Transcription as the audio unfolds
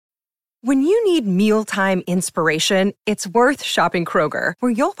When you need mealtime inspiration, it's worth shopping Kroger,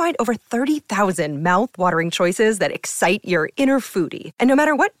 where you'll find over 30,000 mouth-watering choices that excite your inner foodie. And no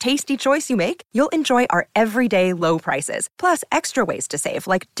matter what tasty choice you make, you'll enjoy our everyday low prices, plus extra ways to save,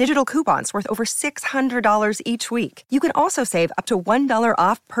 like digital coupons worth over $600 each week. You can also save up to $1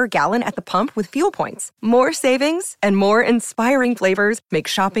 off per gallon at the pump with fuel points. More savings and more inspiring flavors make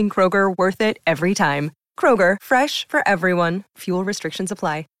shopping Kroger worth it every time. Kroger, fresh for everyone. Fuel restrictions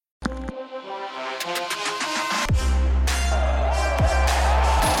apply.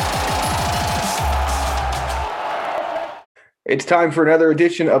 It's time for another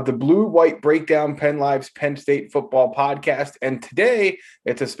edition of the Blue White Breakdown, Penn Live's Penn State football podcast. And today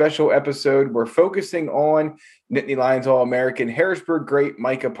it's a special episode. We're focusing on Nittany Lions All-American Harrisburg great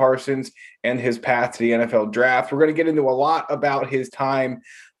Micah Parsons and his path to the NFL draft. We're going to get into a lot about his time,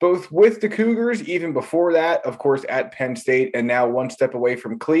 both with the Cougars, even before that, of course, at Penn State, and now one step away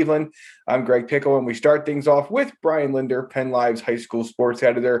from Cleveland. I'm Greg Pickle, and we start things off with Brian Linder, Penn Live's high school sports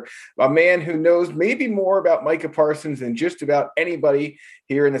editor, a man who knows maybe more about Micah Parsons than just about anybody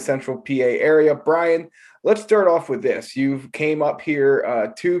here in the central PA area. Brian, let's start off with this. You came up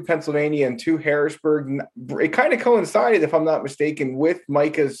here to Pennsylvania and to Harrisburg. It kind of coincided, if I'm not mistaken, with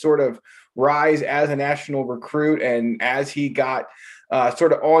Micah's sort of rise as a national recruit and as he got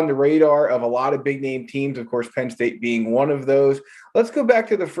sort of on the radar of a lot of big name teams, of course, Penn State being one of those. Let's go back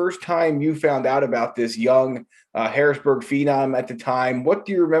to the first time you found out about this young Harrisburg phenom at the time. What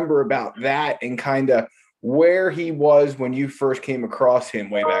do you remember about that and kind of where he was when you first came across him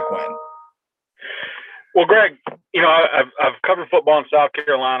way back when? Well, Greg, you know, I've covered football in South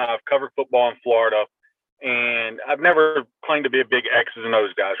Carolina. I've covered football in Florida, and I've never claimed to be a big X's and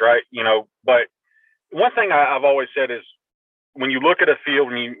O's guys, right? You know, but one thing I've always said is, when you look at a field,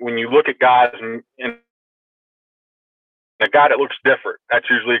 when you look at guys and a guy that looks different, that's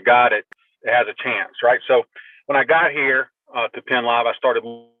usually a guy that has a chance, right? So when I got here to Penn Live, I started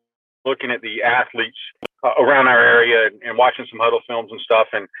looking at the athletes around our area and watching some huddle films and stuff,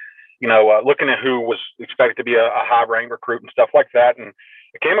 and you know, looking at who was expected to be a high-ranked recruit and stuff like that. And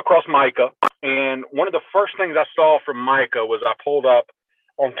I came across Micah, and one of the first things I saw from Micah was I pulled up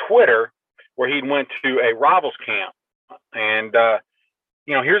on Twitter where he went to a Rivals camp. And,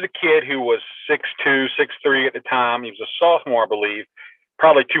 you know, here's a kid who was 6'2", 6'3" at the time. He was a sophomore, I believe,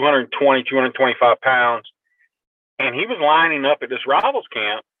 probably 220, 225 pounds. And he was lining up at this Rivals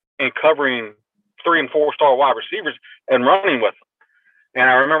camp and covering 3- and 4-star wide receivers and running with them. And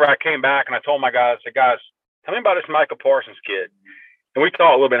I remember I came back and I told my guys, I said, guys, tell me about this Micah Parsons kid. And we talked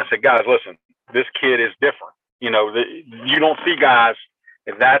a little bit. And I said, guys, listen, this kid is different. You know, you don't see guys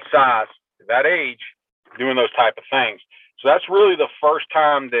at that size, at that age, doing those type of things. So that's really the first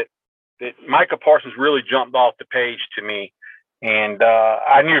time that Micah Parsons really jumped off the page to me. And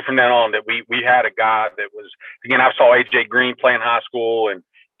I knew from then on that we had a guy that was, again, I saw AJ Green play in high school and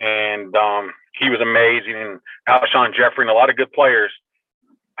he was amazing, and Alshon Jeffrey and a lot of good players.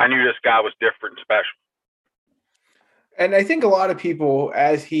 I knew this guy was different and special. And I think a lot of people,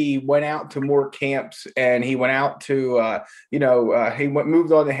 as he went out to more camps and he went out to,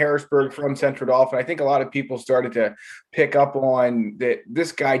 moved on to Harrisburg from Central Dauphin, I think a lot of people started to pick up on that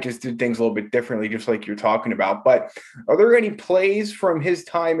this guy just did things a little bit differently, just like you're talking about. But are there any plays from his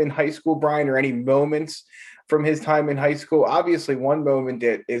time in high school, Brian, or any moments from his time in high school? Obviously, one moment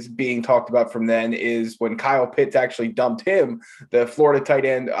that is being talked about from then is when Kyle Pitts actually dumped him, the Florida tight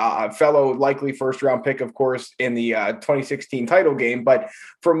end, fellow likely first-round pick, of course, in the 2016 title game. But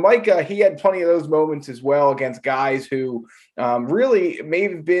for Micah, he had plenty of those moments as well against guys who really may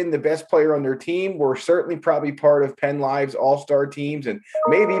have been the best player on their team, were certainly probably part of Penn Live's all-star teams, and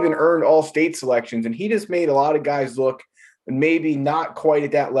maybe even earned all-state selections. And he just made a lot of guys look maybe not quite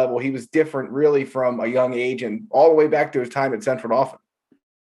at that level. He was different really from a young age and all the way back to his time at Central Dauphin.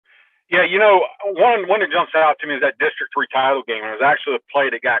 Yeah, you know, one that jumps out to me is that District 3 title game. It was actually a play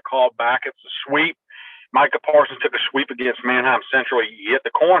that got called back. It was a sweep. Micah Parsons took a sweep against Manheim Central. He hit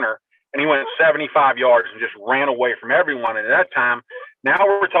the corner, and he went 75 yards and just ran away from everyone. And at that time, now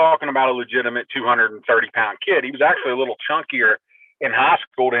we're talking about a legitimate 230-pound kid. He was actually a little chunkier in high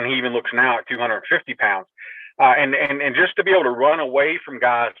school than he even looks now at 250 pounds. And just to be able to run away from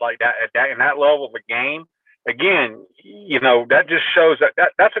guys like that in that level of a game, again, you know, that just shows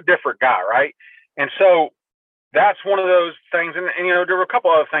that's a different guy, right? And so that's one of those things. And you know, there were a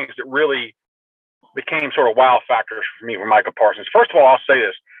couple other things that really became sort of wow factors for me with Micah Parsons. First of all, I'll say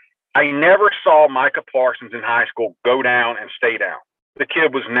this. I never saw Micah Parsons in high school go down and stay down. The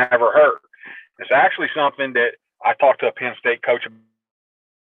kid was never hurt. It's actually something that I talked to a Penn State coach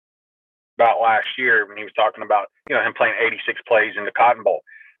about last year when he was talking about, you know, him playing 86 plays in the Cotton Bowl.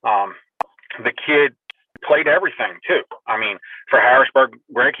 the kid played everything too. I mean, for Harrisburg,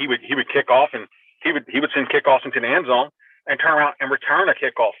 Greg, he would kick off, and he would send kickoffs into the end zone and turn around and return a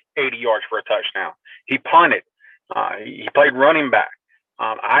kickoff 80 yards for a touchdown. He punted. He played running back.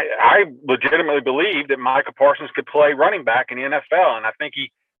 I legitimately believe that Micah Parsons could play running back in the NFL, and I think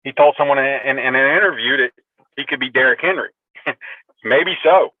he told someone in an interview that he could be Derrick Henry. Maybe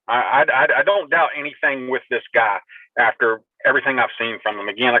so. I don't doubt anything with this guy after everything I've seen from him.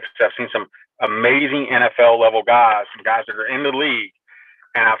 Again, like I said, I've seen some amazing NFL level guys, some guys that are in the league,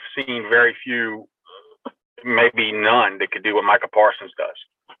 and I've seen very few, maybe none, that could do what Micah Parsons does.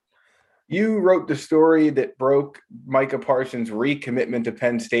 You wrote the story that broke Micah Parsons' recommitment to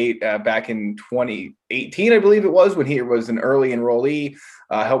Penn State back in 2018, I believe it was, when he was an early enrollee,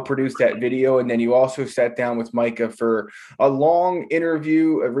 helped produce that video. And then you also sat down with Micah for a long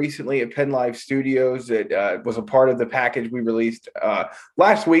interview recently at Penn Live Studios that was a part of the package we released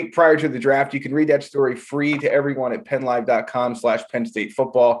last week prior to the draft. You can read that story free to everyone at PennLive.com/Penn State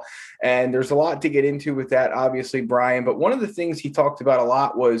football. And there's a lot to get into with that, obviously, Brian. But one of the things he talked about a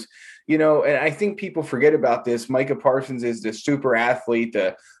lot was, and I think people forget about this, Micah Parsons is the super athlete,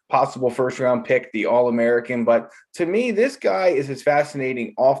 the possible first-round pick, the All-American. But to me, this guy is as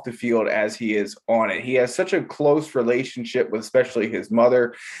fascinating off the field as he is on it. He has such a close relationship with especially his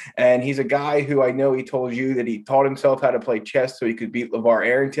mother. And he's a guy who, I know he told you that he taught himself how to play chess so he could beat LeVar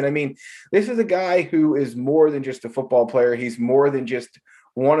Arrington. I mean, this is a guy who is more than just a football player. He's more than just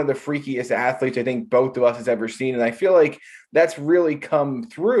one of the freakiest athletes I think both of us has ever seen. And I feel like that's really come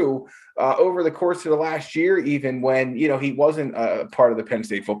through over the course of the last year, even when, he wasn't a part of the Penn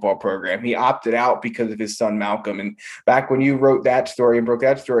State football program. He opted out because of his son, Malcolm. And back when you wrote that story and broke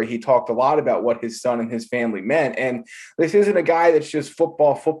that story, he talked a lot about what his son and his family meant. And this isn't a guy that's just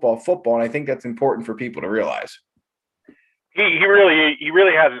football. And I think that's important for people to realize. He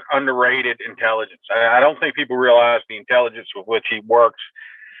really has an underrated intelligence. I don't think people realize the intelligence with which he works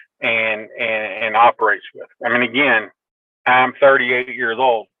and operates with. I mean, again, I'm 38 years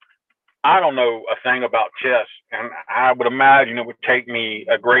old. I don't know a thing about chess, and I would imagine it would take me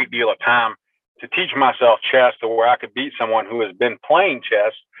a great deal of time to teach myself chess to where I could beat someone who has been playing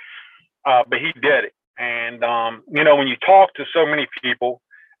chess, but he did it. And, when you talk to so many people,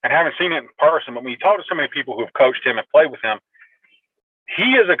 and haven't seen it in person, but when you talk to so many people who've coached him and played with him,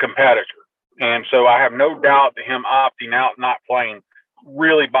 he is a competitor. And so I have no doubt that him opting out, not playing,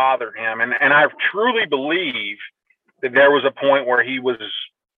 really bothered him. And I truly believe that there was a point where he was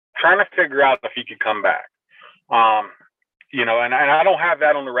trying to figure out if he could come back. And I don't have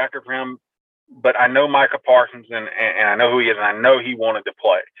that on the record for him, but I know Micah Parsons and I know who he is, and I know he wanted to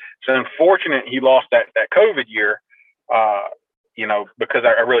play. So unfortunate he lost that COVID year, because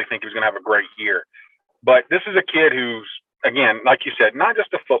I really think he was going to have a great year. But this is a kid who's, again, like you said, not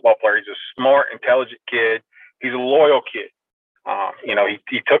just a football player. He's a smart, intelligent kid. He's a loyal kid.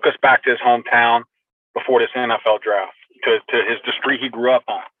 He took us back to his hometown before this NFL draft, to the street he grew up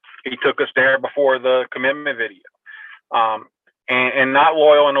on. He took us there before the commitment video. And not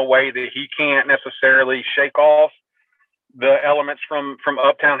loyal in a way that he can't necessarily shake off the elements from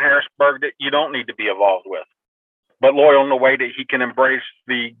Uptown Harrisburg that you don't need to be involved with, but loyal in a way that he can embrace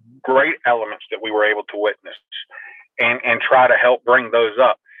the great elements that we were able to witness and try to help bring those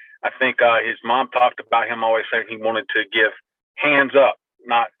up. I think his mom talked about him always saying he wanted to give hands up,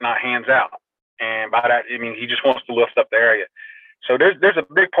 not hands out. And by that, I mean, he just wants to lift up the area. So there's a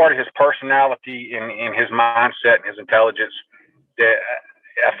big part of his personality and his mindset and his intelligence that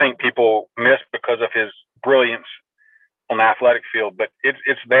I think people miss because of his brilliance on the athletic field. But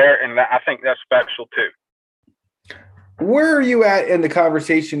it's there, and I think that's special too. Where are you at in the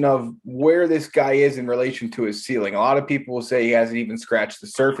conversation of where this guy is in relation to his ceiling? A lot of people will say he hasn't even scratched the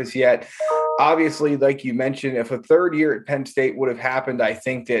surface yet. Obviously, like you mentioned, if a third year at Penn State would have happened, I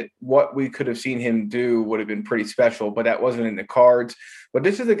think that what we could have seen him do would have been pretty special, but that wasn't in the cards. But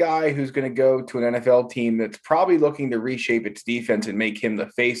this is a guy who's going to go to an NFL team that's probably looking to reshape its defense and make him the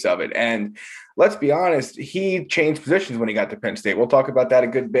face of it. And let's be honest, he changed positions when he got to Penn State. We'll talk about that a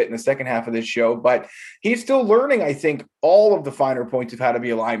good bit in the second half of this show, but he's still learning, I think, all of the finer points of how to be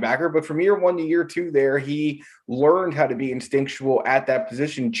a linebacker. But from year one to year two there, he learned how to be instinctual at that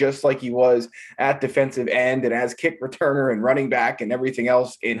position, just like he was at defensive end and as kick returner and running back and everything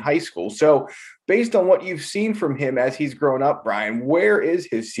else in high school. So based on what you've seen from him as he's grown up, Brian, where is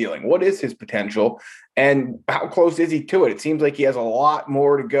his ceiling? What is his potential? And how close is he to it? It seems like he has a lot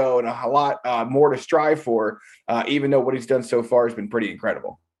more to go and a lot more to strive for, even though what he's done so far has been pretty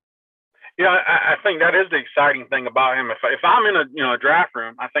incredible. Yeah, I think that is the exciting thing about him. If I'm in a draft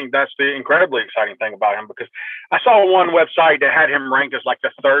room, I think that's the incredibly exciting thing about him, because I saw one website that had him ranked as like the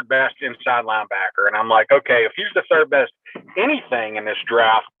third best inside linebacker, and I'm like, okay, if he's the third best anything in this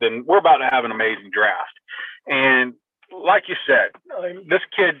draft, then we're about to have an amazing draft. And like you said, this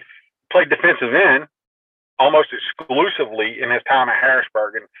kid played defensive end almost exclusively in his time at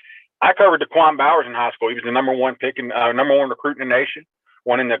Harrisburg, and I covered DeQuan Bowers in high school. He was the number one pick and number one recruit in the nation.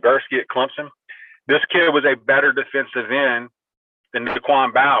 One in Nagurski at Clemson. This kid was a better defensive end than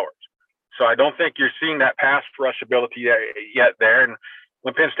DeQuan Bowers. So I don't think you're seeing that pass rush ability yet there. And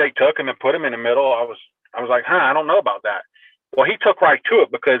when Penn State took him and put him in the middle, I was like, I don't know about that. Well, he took right to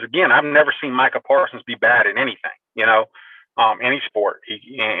it, because, again, I've never seen Micah Parsons be bad at anything, any sport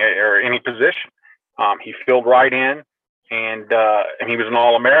or any position. He filled right in, and he was an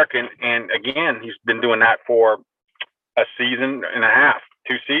All-American. And, again, he's been doing that for a season and a half.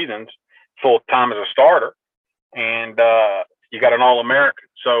 2 seasons full time as a starter, and you got an All-American.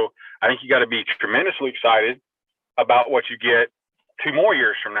 So I think you got to be tremendously excited about what you get 2 more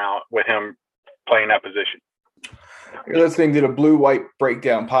years from now with him playing that position. You're listening to the Blue White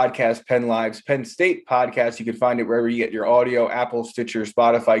Breakdown podcast, Penn Live's Penn State podcast. You can find it wherever you get your audio, Apple, Stitcher,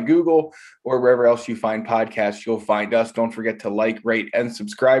 Spotify, Google, or wherever else you find podcasts. You'll find us. Don't forget to like, rate, and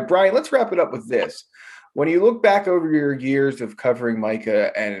subscribe. Brian, let's wrap it up with this. When you look back over your years of covering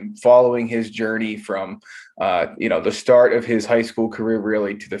Micah and following his journey from, the start of his high school career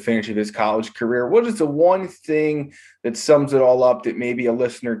really to the finish of his college career, what is the one thing that sums it all up that maybe a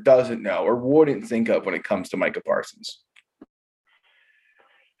listener doesn't know or wouldn't think of when it comes to Micah Parsons?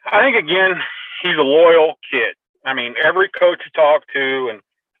 I think, again, he's a loyal kid. I mean, every coach you talk to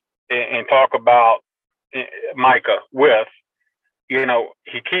and talk about Micah with,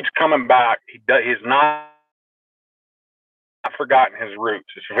 he keeps coming back. He's not forgotten his roots.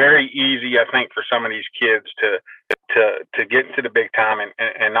 It's very easy, I think, for some of these kids to get into the big time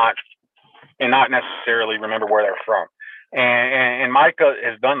and not necessarily remember where they're from. And Micah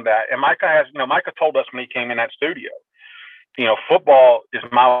has done that. And Micah told us when he came in that studio, football is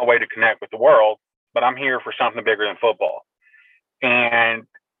my way to connect with the world, but I'm here for something bigger than football. And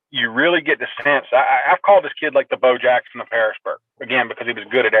you really get the sense. I've called this kid like the Bo Jackson of Harrisburg, again, because he was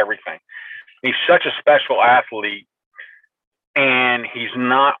good at everything. He's such a special athlete, and he's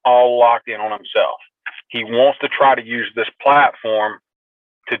not all locked in on himself. He wants to try to use this platform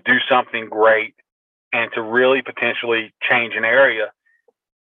to do something great and to really potentially change an area.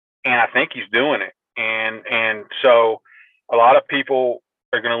 And I think he's doing it. And so a lot of people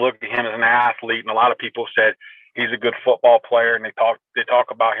are going to look at him as an athlete, and a lot of people said, he's a good football player, and they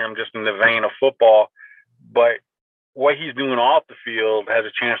talk about him just in the vein of football. But what he's doing off the field has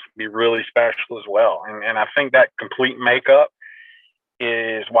a chance to be really special as well. And I think that complete makeup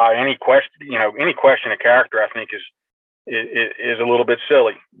is why any question of character, I think, is a little bit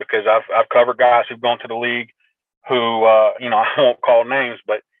silly, because I've covered guys who've gone to the league who I won't call names,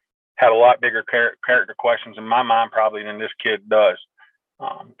 but had a lot bigger character questions in my mind probably than this kid does.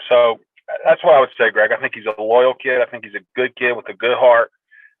 So that's what I would say, Greg. I think he's a loyal kid. I think he's a good kid with a good heart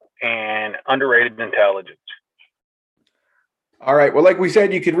and underrated intelligence. All right. Well, like we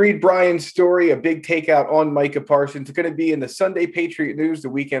said, you can read Brian's story, a big takeout on Micah Parsons. It's going to be in the Sunday Patriot News the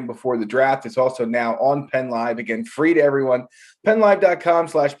weekend before the draft. It's also now on Penn Live. Again, free to everyone.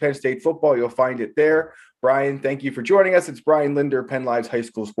 PennLive.com/Penn State football. You'll find it there. Brian, thank you for joining us. It's Brian Linder, Penn Live's high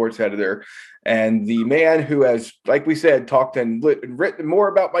school sports editor, and the man who has, like we said, talked and written more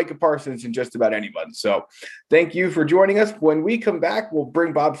about Micah Parsons than just about anyone. So thank you for joining us. When we come back, we'll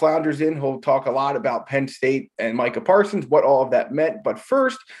bring Bob Flounders in. He'll talk a lot about Penn State and Micah Parsons, what all of that meant. But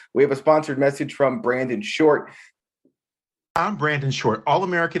first, we have a sponsored message from Brandon Short. I'm Brandon Short,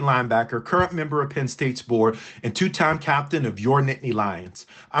 All-American linebacker, current member of Penn State's board, and 2-time captain of your Nittany Lions.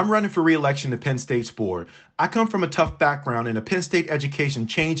 I'm running for re-election to Penn State's board. I come from a tough background, and a Penn State education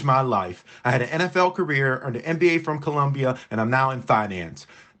changed my life. I had an NFL career, earned an MBA from Columbia, and I'm now in finance.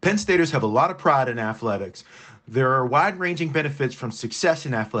 Penn Staters have a lot of pride in athletics. There are wide-ranging benefits from success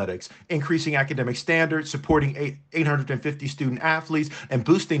in athletics, increasing academic standards, supporting 850 student athletes, and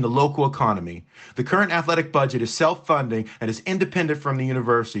boosting the local economy. The current athletic budget is self-funding and is independent from the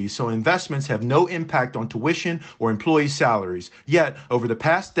university, so investments have no impact on tuition or employee salaries. Yet, over the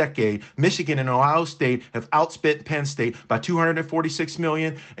past decade, Michigan and Ohio State have outspent Penn State by $246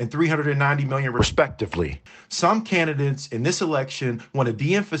 million and $390 million, respectively. Some candidates in this election want to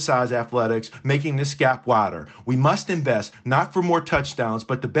de-emphasize athletics, making this gap wider. We must invest not for more touchdowns,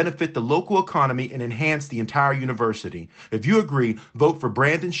 but to benefit the local economy and enhance the entire university. If you agree, vote for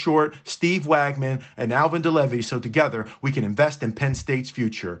Brandon Short, Steve Wagman, and Alvin DeLevy so together we can invest in Penn State's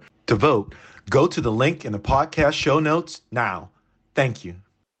future. To vote, go to the link in the podcast show notes now. Thank you.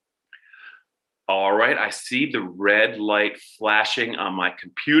 All right, I see the red light flashing on my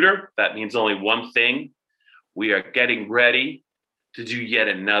computer. That means only one thing. We are getting ready to do yet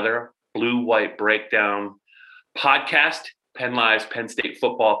another Blue-White Breakdown podcast, Penn Live's Penn State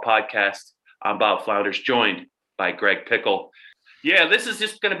Football Podcast. I'm Bob Flounders, joined by Greg Pickle. Yeah, this is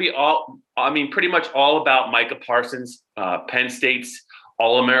just going to be pretty much all about Micah Parsons, Penn State's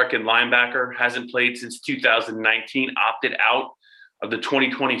All-American linebacker, hasn't played since 2019, opted out of the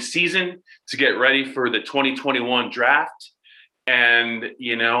 2020 season to get ready for the 2021 draft. And,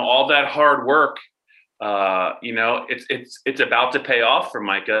 all that hard work, it's about to pay off for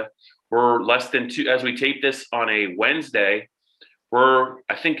Micah. We're less than as we tape this on a Wednesday, we're,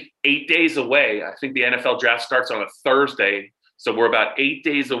 I think, 8 days away. I think the NFL draft starts on a Thursday. So we're about 8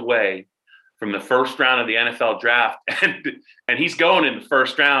 days away from the first round of the NFL draft. And he's going in the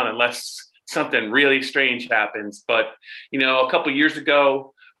first round unless something really strange happens. But, a couple of years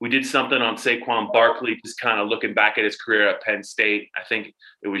ago, we did something on Saquon Barkley, just kind of looking back at his career at Penn State. I think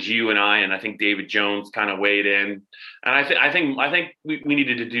it was you and I think David Jones kind of weighed in. And I think we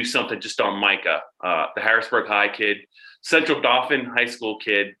needed to do something just on Micah, the Harrisburg High kid, Central Dauphin high school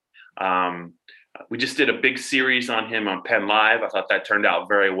kid. We just did a big series on him on Penn Live. I thought that turned out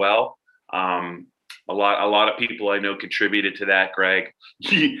very well. A lot of people I know contributed to that, Greg,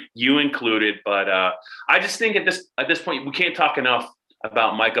 you included. But I just think at this point, we can't talk enough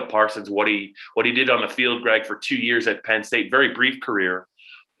about Micah Parsons, what he did on the field, Greg, for 2 years at Penn State, very brief career,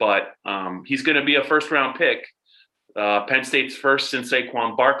 but he's going to be a first-round pick. Penn State's first since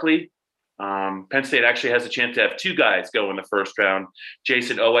Saquon Barkley. Penn State actually has a chance to have two guys go in the first round.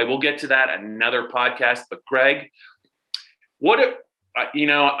 Jason Oweh, we'll get to that another podcast. But Greg,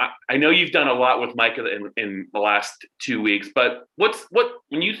 I know you've done a lot with Micah in the last 2 weeks, but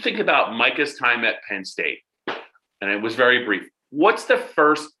when you think about Micah's time at Penn State, and it was very brief, what's the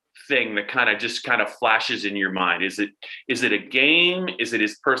first thing that kind of flashes in your mind? Is it a game? Is it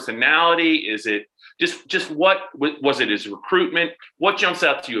his personality? Is it just what was it, his recruitment? What jumps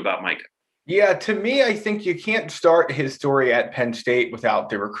out to you about Micah? Yeah, to me, I think you can't start his story at Penn State without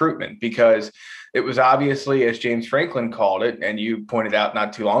the recruitment, because it was obviously, as James Franklin called it, and you pointed out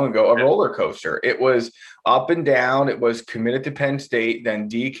not too long ago, a roller coaster. It was up and down. It was committed to Penn State, then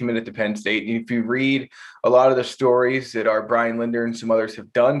decommitted to Penn State. And if you read a lot of the stories that our Brian Linder and some others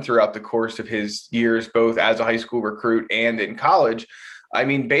have done throughout the course of his years, both as a high school recruit and in college,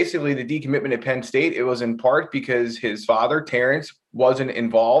 basically the decommitment at Penn State, it was in part because his father, Terrence, wasn't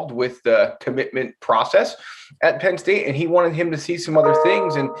involved with the commitment process at Penn State, and he wanted him to see some other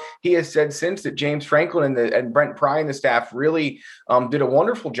things. And he has said since that James Franklin and Brent Pry and the staff really did a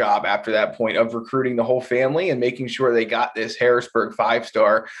wonderful job after that point of recruiting the whole family and making sure they got this Harrisburg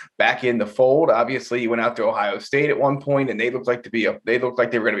 5-star back in the fold. Obviously, he went out to Ohio State at one point, and they looked like they were going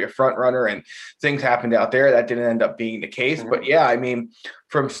to be a front runner, and things happened out there. That didn't end up being the case. But yeah,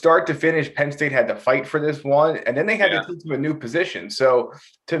 from start to finish, Penn State had to fight for this one, and then they had to teach him a new position. So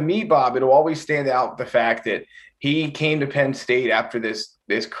to me, Bob, it'll always stand out the fact that he came to Penn State after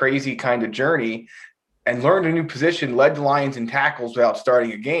this crazy kind of journey and learned a new position, led the Lions in tackles without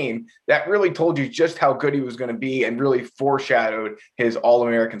starting a game. That really told you just how good he was going to be and really foreshadowed his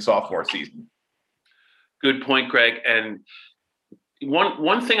All-American sophomore season. Good point, Greg. And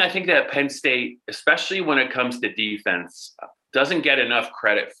one thing I think that Penn State, especially when it comes to defense, doesn't get enough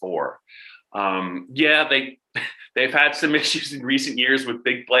credit for. They've had some issues in recent years with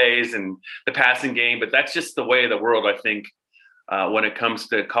big plays and the passing game, but that's just the way of the world, I think, when it comes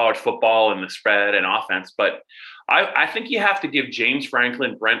to college football and the spread and offense. But I think you have to give James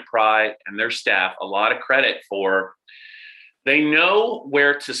Franklin, Brent Pry, and their staff a lot of credit for they know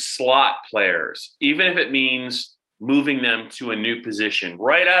where to slot players, even if it means moving them to a new position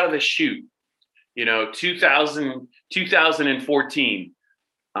right out of the chute. 2014,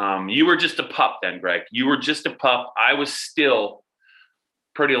 you were just a pup then, Greg. You were just a pup. I was still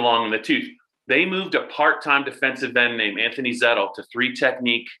pretty long in the tooth. They moved a part-time defensive end named Anthony Zettel to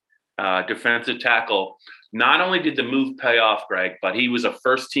 3-technique defensive tackle. Not only did the move pay off, Greg, but he was a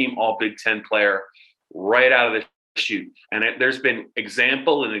first-team All-Big Ten player right out of the chute. And there's been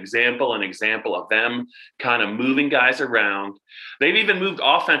example of them kind of moving guys around. They've even moved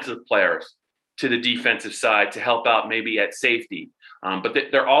offensive players to the defensive side to help out maybe at safety. But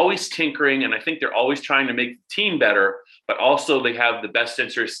they're always tinkering, and I think they're always trying to make the team better, but also they have the best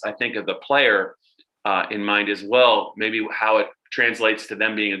interest, I think, of the player in mind as well, maybe how it translates to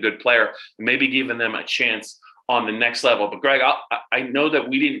them being a good player, maybe giving them a chance on the next level. But Greg, I know that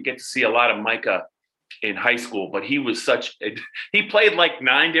we didn't get to see a lot of Micah in high school, but he was he played like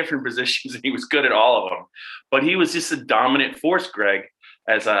 9 different positions and he was good at all of them. But he was just a dominant force, Greg.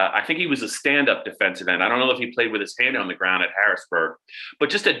 I think he was a stand-up defensive end. I don't know if he played with his hand on the ground at Harrisburg, but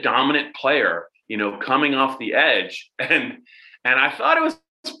just a dominant player, coming off the edge. And I thought it was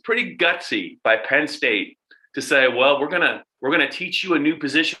pretty gutsy by Penn State to say, well, we're gonna teach you a new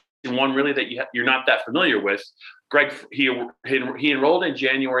position, one really that you're not that familiar with. Greg, he enrolled in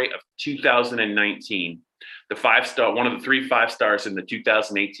January of 2019, the 5-star, one of the 3 5-stars in the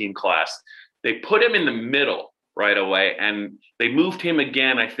 2018 class. They put him in the middle right away, and they moved him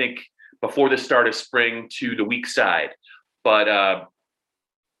again, I think, before the start of spring to the weak side. But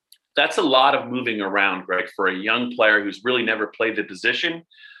that's a lot of moving around, Greg, for a young player who's really never played the position.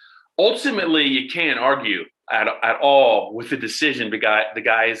 Ultimately, you can't argue at all with the decision. The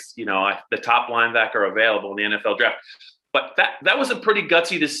guys, the top linebacker available in the NFL draft. But that was a pretty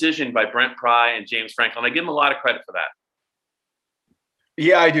gutsy decision by Brent Pry and James Franklin. I give them a lot of credit for that.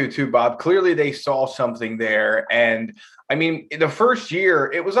 Yeah, I do too, Bob. Clearly they saw something there. And I mean, the first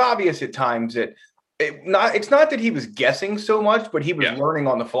year, it was obvious at times that it's not that he was guessing so much, but he was learning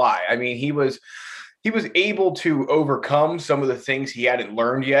on the fly. I mean, he was able to overcome some of the things he hadn't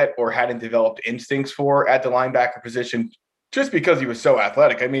learned yet or hadn't developed instincts for at the linebacker position just because he was so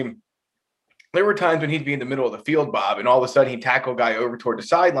athletic. I mean, there were times when he'd be in the middle of the field, Bob, and all of a sudden he'd tackle a guy over toward the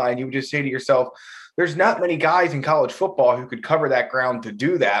sideline. You would just say to yourself, there's not many guys in college football who could cover that ground to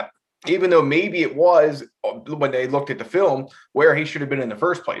do that, even though maybe it was, when they looked at the film, where he should have been in the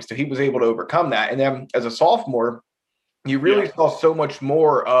first place. So he was able to overcome that. And then as a sophomore, you really saw so much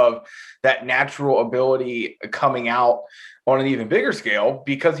more of that natural ability coming out on an even bigger scale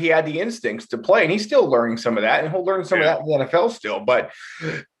because he had the instincts to play. And he's still learning some of that, and he'll learn some of that in the NFL still. But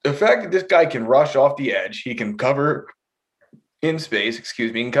the fact that this guy can rush off the edge, he can cover in space,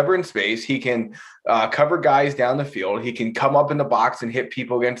 he can cover guys down the field. He can come up in the box and hit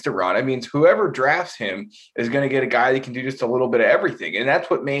people against the run. I mean, whoever drafts him is going to get a guy that can do just a little bit of everything. And that's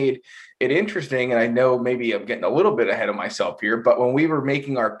what made it interesting. And I know maybe I'm getting a little bit ahead of myself here, but when we were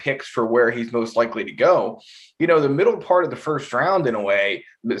making our picks for where he's most likely to go, the middle part of the first round, in a way,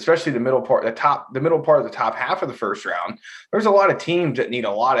 especially the middle part of the top half of the first round, there's a lot of teams that need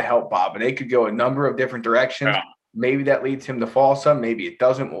a lot of help, Bob, and they could go a number of different directions. Yeah. Maybe that leads him to fall some. Maybe it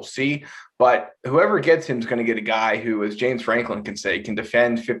doesn't. We'll see. But whoever gets him is going to get a guy who, as James Franklin can say, can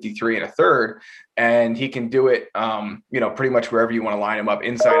defend 53 and a third, and he can do it, pretty much wherever you want to line him up,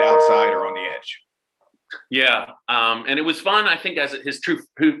 inside, outside, or on the edge. Yeah, and it was fun, I think, as his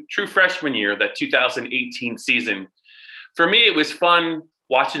true freshman year, that 2018 season. For me, it was fun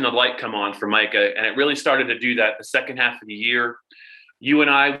watching the light come on for Micah, and it really started to do that the second half of the year. You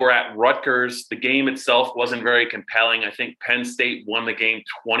and I were at Rutgers. The game itself wasn't very compelling. I think Penn State won the game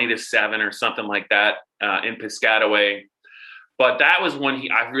 20-7 or something like that in Piscataway. But that was when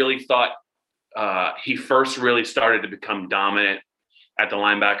I really thought he first really started to become dominant at the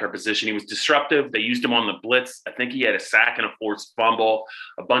linebacker position. He was disruptive. They used him on the blitz. I think he had a sack and a forced fumble,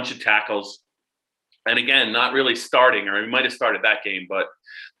 a bunch of tackles. And again, not really starting, or he might have started that game, but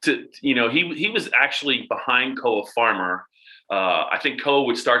he was actually behind Koa Farmer. I think Koa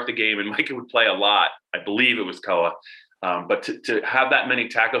would start the game and Micah would play a lot. I believe it was Koa. But to have that many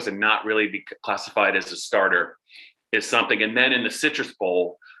tackles and not really be classified as a starter is something. And then in the Citrus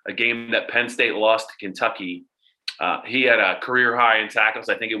Bowl, a game that Penn State lost to Kentucky, he had a career high in tackles.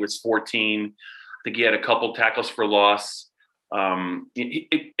 I think it was 14. I think he had a couple tackles for loss.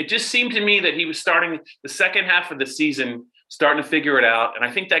 It just seemed to me that he was starting the second half of the season, starting to figure it out. And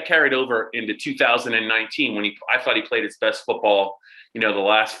I think that carried over into 2019 when I thought he played his best football, the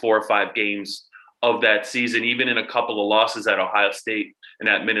last 4 or 5 games of that season. Even in a couple of losses at Ohio State and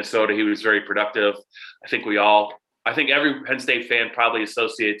at Minnesota, he was very productive. I think every Penn State fan probably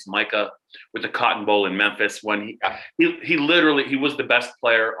associates Micah with the Cotton Bowl in Memphis when he literally was the best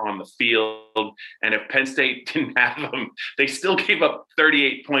player on the field. And if Penn State didn't have him, they still gave up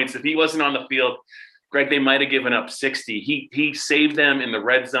 38 points. If he wasn't on the field, Greg, they might have given up 60. He saved them in the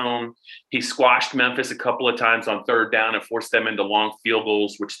red zone. He squashed Memphis a couple of times on third down and forced them into long field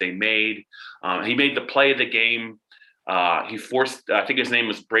goals, which they made. He made the play of the game. He forced, I think his name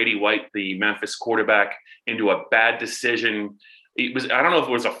was Brady White, the Memphis quarterback, into a bad decision. I don't know if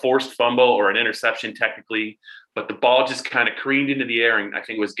it was a forced fumble or an interception technically, but the ball just kind of careened into the air, and I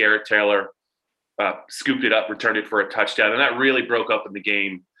think it was Garrett Taylor scooped it up, returned it for a touchdown, and that really broke up in the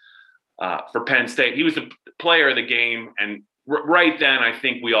game for Penn State. He was the player of the game, and right then I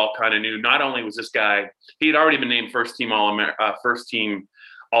think we all kind of knew not only was this guy, he had already been named first team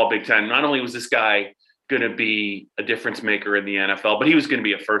All Big Ten. Not only was this guy going to be a difference maker in the NFL, but he was going to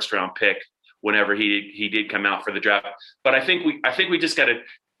be a first round pick whenever he did come out for the draft. But I think we just got to.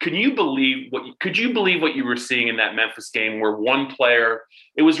 Could you believe what you were seeing in that Memphis game, where one player?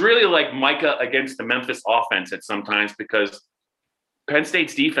 It was really like Micah against the Memphis offense at sometimes, because Penn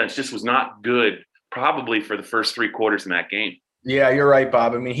State's defense just was not good, probably for the first 3 quarters in that game. Yeah, you're right,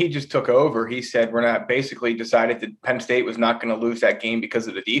 Bob. I mean, he just took over. He said basically decided that Penn State was not going to lose that game because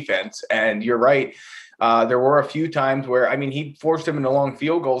of the defense. And you're right. There were a few times where, I mean, he forced them into long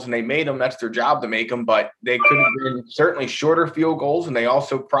field goals and they made them. That's their job to make them, but they could have been certainly shorter field goals. And they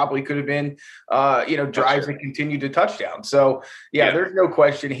also probably could have been, drives that continued to touchdown. So, yeah, there's no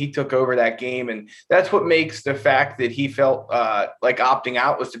question he took over that game. And that's what makes the fact that he felt like opting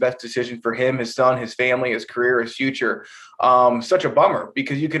out was the best decision for him, his son, his family, his career, his future. Such a bummer,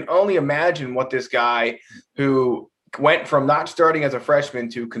 because you can only imagine what this guy who went from not starting as a freshman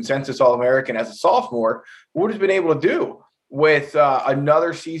to consensus All-American as a sophomore would have been able to do with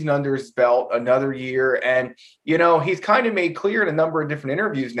another season under his belt, another year. And, he's kind of made clear in a number of different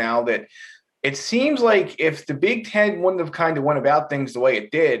interviews now that it seems like if the Big Ten wouldn't have kind of went about things the way it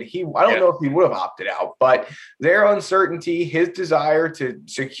did, I don't know if he would have opted out, but their uncertainty, his desire to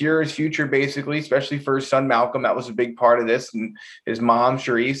secure his future, basically, especially for his son, Malcolm, that was a big part of this. And his mom,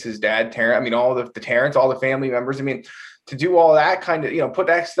 Sharice, his dad, Terrence, I mean, all the Terrence, all the family members. I mean, to do all that kind of, put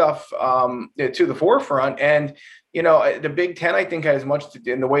that stuff to the forefront. And, the Big Ten, I think, had as much to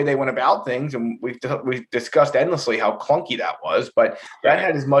do in the way they went about things. And we've discussed endlessly how clunky that was, but that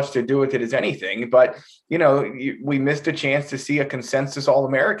had as much to do with it as anything. But, we missed a chance to see a consensus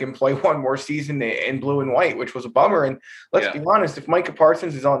All-American play one more season in blue and white, which was a bummer. And let's be honest, if Micah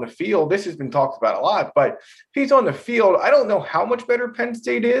Parsons is on the field, this has been talked about a lot, but if he's on the field, I don't know how much better Penn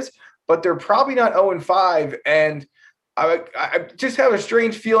State is, but they're probably not 0-5. And I just have a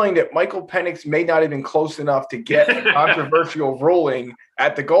strange feeling that Michael Penix may not have been close enough to get a controversial ruling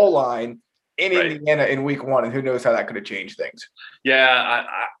at the goal line in Indiana in week 1. And who knows how that could have changed things. Yeah,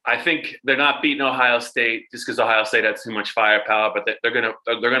 I think they're not beating Ohio State just because Ohio State has too much firepower, but they're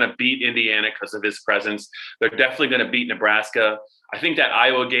gonna beat Indiana because of his presence. They're definitely going to beat Nebraska. I think that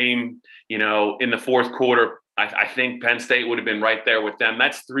Iowa game, in the fourth quarter, I think Penn State would have been right there with them.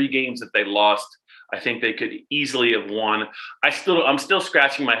 That's 3 games that they lost. I think they could easily have won. I'm still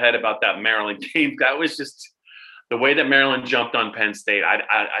scratching my head about that Maryland game. That was just the way that Maryland jumped on Penn State.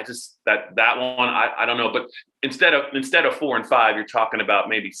 I just that one. I don't know. But instead of 4-5, you're talking about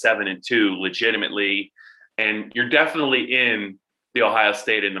maybe 7-2 legitimately, and you're definitely in the Ohio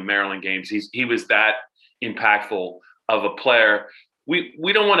State and the Maryland games. He was that impactful of a player.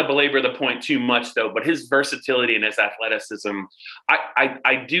 We don't want to belabor the point too much though, but his versatility and his athleticism,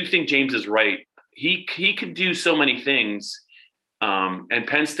 I do think James is right. He could do so many things, and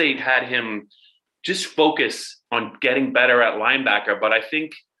Penn State had him just focus on getting better at linebacker. But I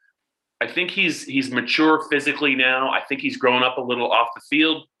think he's mature physically now. I think he's grown up a little off the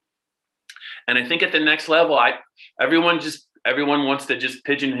field, and I think at the next level, everyone wants to just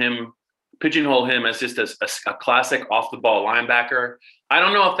pigeonhole him as just a classic off the ball linebacker. I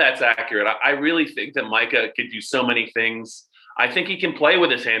don't know if that's accurate. I really think that Micah could do so many things. I think he can play with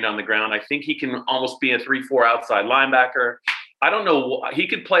his hand on the ground. I think he can almost be a 3-4 outside linebacker. I don't know. He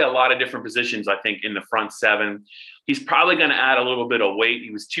could play a lot of different positions, I think, in the front 7. He's probably going to add a little bit of weight.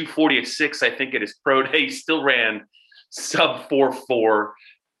 He was 240 at 6, I think, at his pro day. He still ran sub 4.4.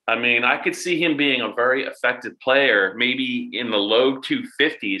 I mean, I could see him being a very effective player, maybe in the low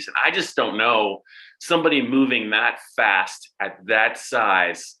 250s. And I just don't know somebody moving that fast at that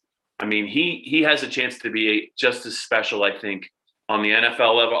size. I mean, he has a chance to be just as special, I think, on the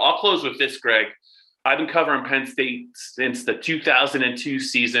NFL level. I'll close with this, Greg. I've been covering Penn State since the 2002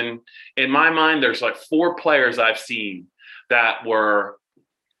 season. In my mind, there's like 4 players I've seen that were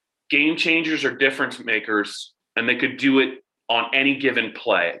game changers or difference makers, and they could do it on any given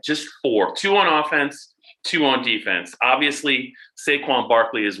play. Just 4. 2 on offense, 2 on defense. Obviously, Saquon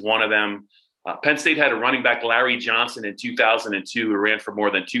Barkley is one of them. Penn State had a running back, Larry Johnson, in 2002, who ran for more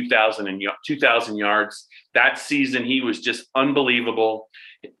than 2,000 yards. That season, he was just unbelievable.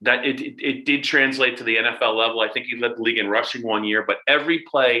 That it did translate to the NFL level. I think he led the league in rushing one year, but every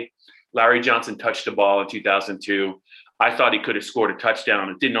play Larry Johnson touched the ball in 2002, I thought he could have scored a touchdown.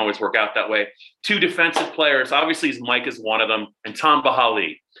 It didn't always work out that way. 2 defensive players, obviously Mike is one of them, and Tom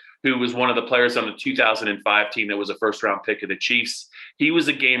Bahali, who was one of the players on the 2005 team that was a first-round pick of the Chiefs. He was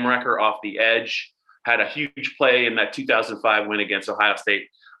a game wrecker off the edge, had a huge play in that 2005 win against Ohio State.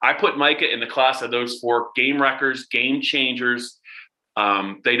 I put Micah in the class of those 4 game wreckers, game changers.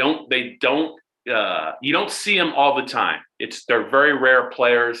 You don't see them all the time. They're very rare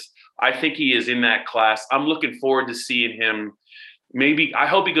players. I think he is in that class. I'm looking forward to seeing him maybe I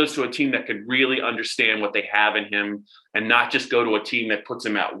hope he goes to a team that could really understand what they have in him and not just go to a team that puts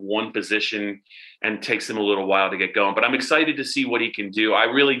him at one position and takes him a little while to get going. But I'm excited to see what he can do. I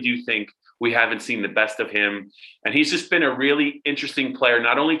really do think we haven't seen the best of him. And he's just been a really interesting player,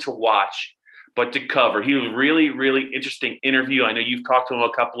 not only to watch, but to cover. He was really, really interesting interview. I know you've talked to him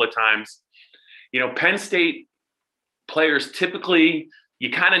a couple of times. Penn State players typically,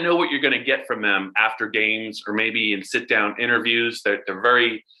 you kind of know what you're going to get from them after games or maybe in sit-down interviews. They're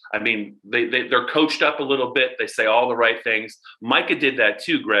very, they're coached up a little bit. They say all the right things. Micah did that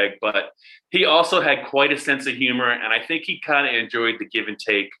too, Greg, but he also had quite a sense of humor. And I think he kind of enjoyed the give and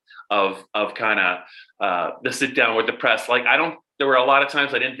take of kind of the sit-down with the press. There were a lot of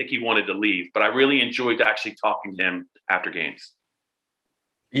times I didn't think he wanted to leave, but I really enjoyed actually talking to him after games.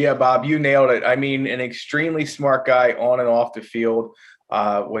 Yeah, Bob, you nailed it. An extremely smart guy on and off the field.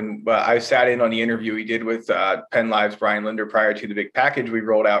 When I sat in on the interview he did with Penn Live's Brian Linder prior to the big package we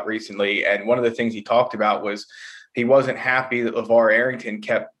rolled out recently, and one of the things he talked about was he wasn't happy that LeVar Arrington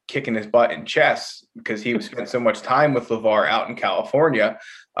kept kicking his butt in chess because he spent so much time with LeVar out in California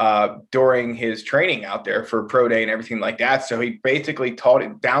during his training out there for Pro Day and everything like that. So he basically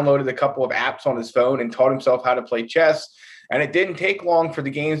downloaded a couple of apps on his phone and taught himself how to play chess. And it didn't take long for the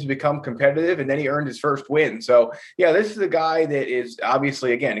games to become competitive, and then he earned his first win. So, yeah, this is a guy that is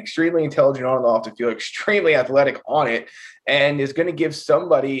obviously, again, extremely intelligent on and off the field, extremely athletic on it, and is going to give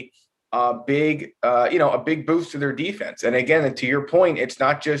somebody a big boost to their defense. And again, to your point, it's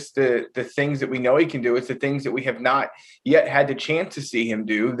not just the things that we know he can do. It's the things that we have not yet had the chance to see him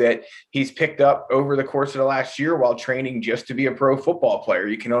do that he's picked up over the course of the last year while training just to be a pro football player.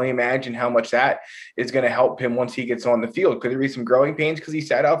 You can only imagine how much that is going to help him once he gets on the field. Could there be some growing pains because he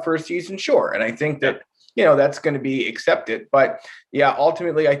sat out for a season? Sure. And I think that, that's going to be accepted. But yeah,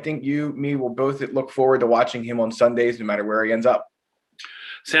 ultimately, I think me will both look forward to watching him on Sundays, no matter where he ends up.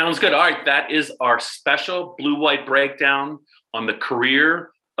 Sounds good. All right. That is our special blue-white breakdown on the career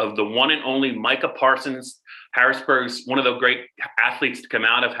of the one and only Micah Parsons, Harrisburg's one of the great athletes to come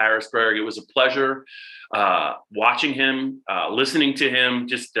out of Harrisburg. It was a pleasure watching him, listening to him,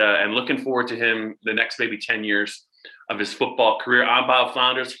 and looking forward to him the next maybe 10 years of his football career. I'm Bob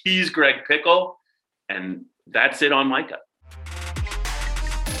Flounders. He's Greg Pickle. And that's it on Micah.